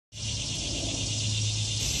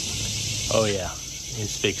Oh yeah,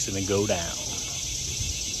 it's fixing to go down.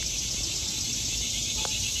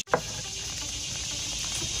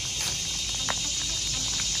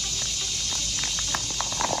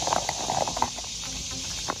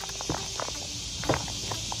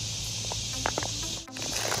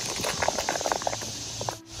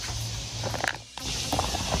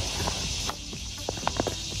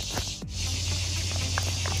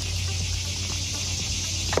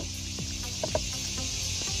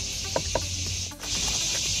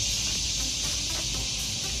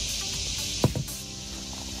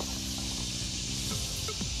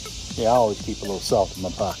 Yeah, I always keep a little salt in my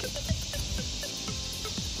pocket.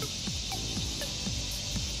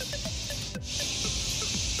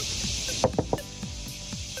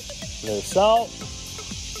 A little salt.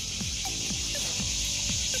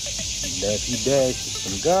 Daffy dash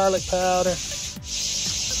some garlic powder.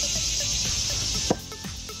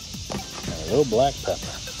 And a little black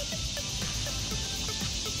pepper.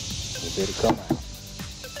 A little bit of come out.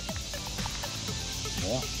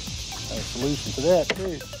 Well, there's a solution to that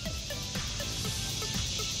too.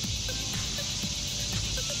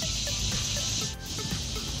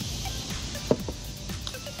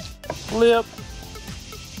 Flip.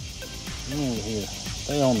 Over here.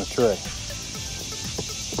 Stay on the tray.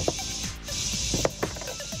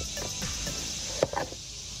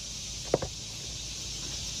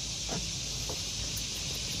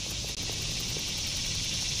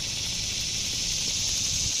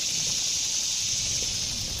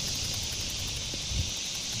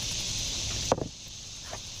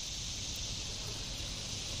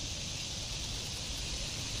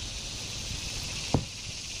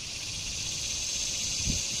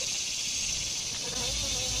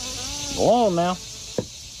 Go on now.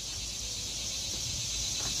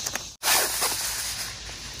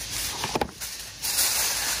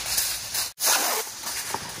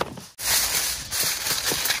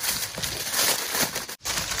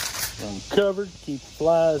 Uncovered, keep the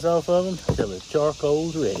flies off of them until the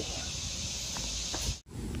charcoal's ready.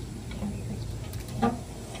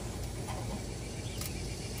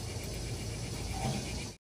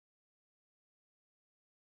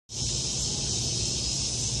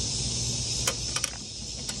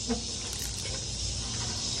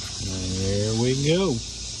 There we go.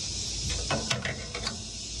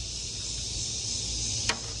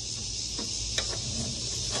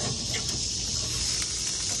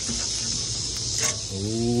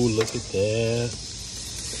 Oh, look at that.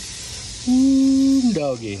 Ooh,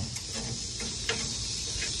 doggy.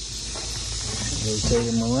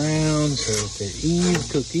 Rotate them around so that they're even,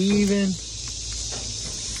 cook even.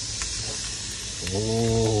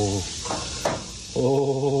 Oh.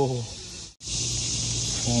 Oh.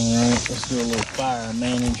 All right, let's do a little fire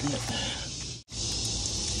management.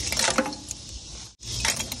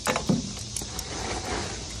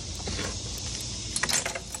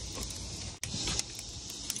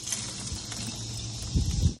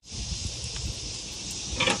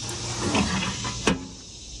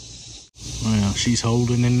 Well, she's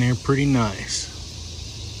holding in there pretty nice.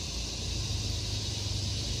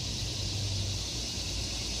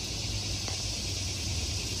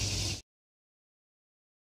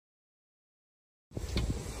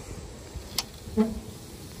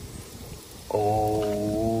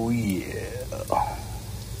 Oh yeah,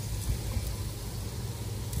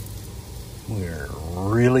 we're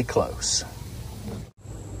really close.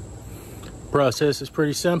 Process is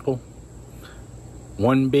pretty simple.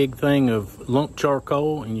 One big thing of lump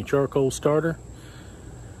charcoal in your charcoal starter.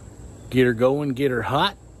 Get her going, get her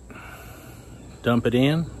hot. Dump it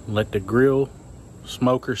in, let the grill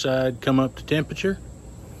smoker side come up to temperature.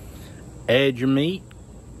 Add your meat.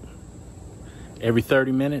 Every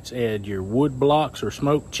 30 minutes, add your wood blocks or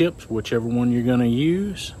smoke chips, whichever one you're gonna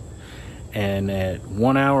use. And at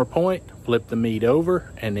 1 hour point, flip the meat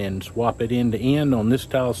over and then swap it end to end on this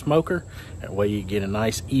style smoker. That way you get a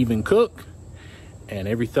nice even cook. And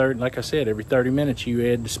like I said, every 30 minutes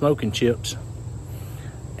you add the smoking chips.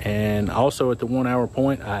 And also at the 1 hour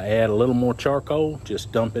point, I add a little more charcoal,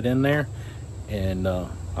 just dump it in there. And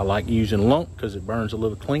I like using lump because it burns a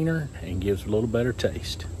little cleaner and gives a little better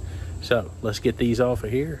taste. So let's get these off of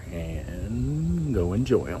here and go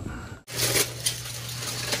enjoy them.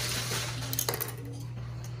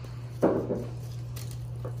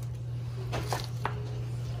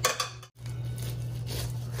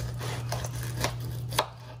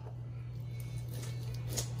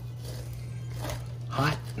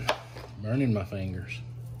 Hot, burning my fingers.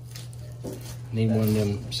 Need one of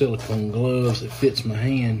them silicone gloves that fits my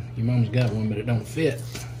hand. Your mom's got one, but it don't fit.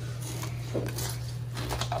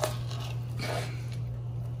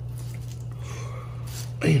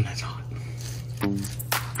 Man, that's hot.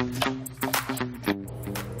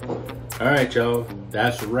 All right, y'all,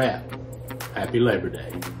 that's a wrap. Happy Labor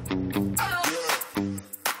Day.